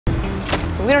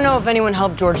So we don't know if anyone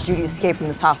helped George Judy escape from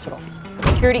this hospital.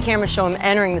 Security cameras show him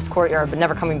entering this courtyard, but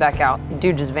never coming back out. The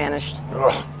dude just vanished.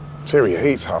 Ugh, Terry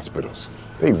hates hospitals.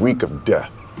 They reek of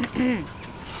death.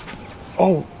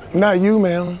 Oh, not you,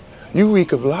 ma'am. You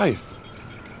reek of life.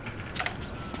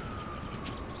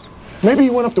 Maybe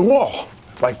you went up the wall,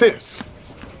 like this.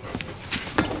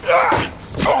 Ah!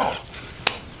 Oh!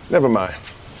 Never mind.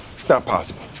 It's not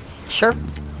possible. Sure.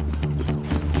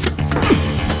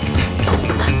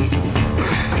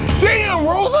 Damn,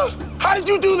 Rosa! How did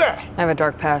you do that? I have a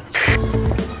dark past.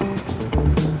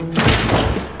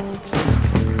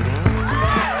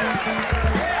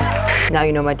 Now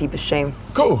you know my deepest shame.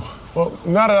 Cool. Well,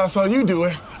 now that I saw you do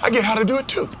it, I get how to do it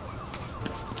too.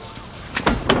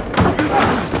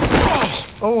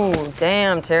 Oh,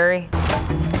 damn, Terry.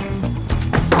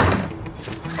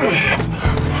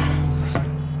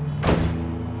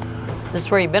 Is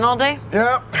this where you've been all day?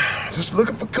 Yep. Just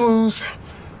looking for clues.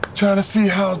 Trying to see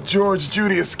how George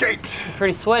Judy escaped. You're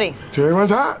pretty sweaty. Terry runs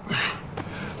hot.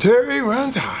 Terry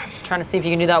runs hot. Trying to see if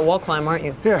you can do that wall climb, aren't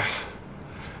you? Yeah.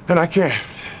 And I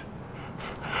can't.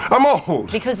 I'm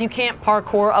old. Because you can't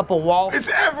parkour up a wall?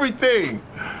 It's everything.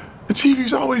 The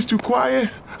TV's always too quiet.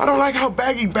 I don't like how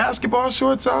baggy basketball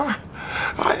shorts are.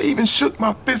 I even shook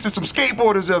my fist at some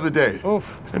skateboarders the other day.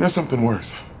 Oof. And there's something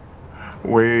worse.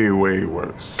 Way, way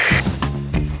worse.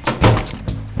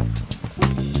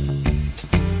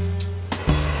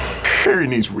 Terry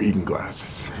needs reading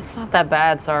glasses. It's not that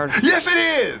bad, Sarge. Yes, it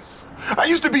is! I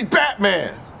used to be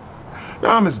Batman.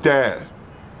 Now I'm his dad.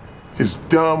 His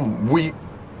dumb, weak,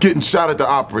 getting shot at the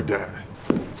opera dad.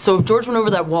 So if George went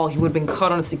over that wall, he would have been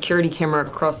caught on a security camera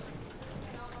across...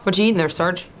 What you eating there,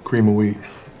 Sarge? Cream of wheat.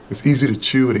 It's easy to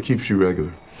chew and it keeps you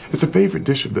regular. It's a favorite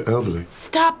dish of the elderly.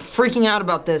 Stop freaking out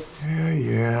about this.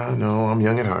 Yeah, I know. I'm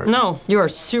young at heart. No, you are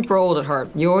super old at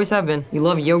heart. You always have been. You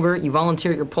love yogurt, you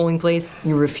volunteer at your polling place,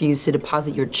 you refuse to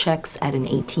deposit your checks at an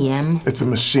ATM. It's a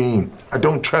machine. I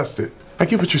don't trust it. I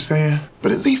get what you're saying,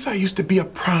 but at least I used to be a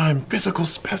prime physical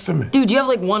specimen. Dude, you have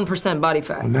like 1% body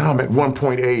fat. Well, now I'm at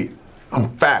 1.8.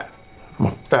 I'm fat. I'm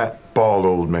a fat, bald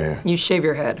old man. You shave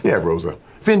your head. Yeah, Rosa.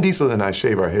 Vin Diesel and I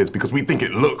shave our heads because we think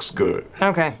it looks good.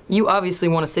 Okay, you obviously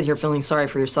want to sit here feeling sorry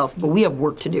for yourself, but we have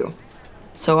work to do.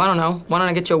 So I don't know, why don't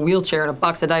I get you a wheelchair and a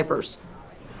box of diapers?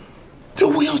 The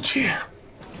wheelchair.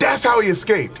 That's how he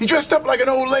escaped. He dressed up like an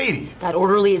old lady. That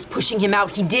orderly is pushing him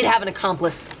out. He did have an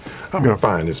accomplice. I'm gonna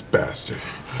find this bastard.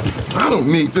 I don't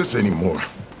need this anymore.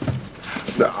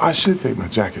 I should take my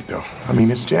jacket though. I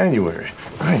mean, it's January.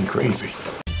 I ain't crazy.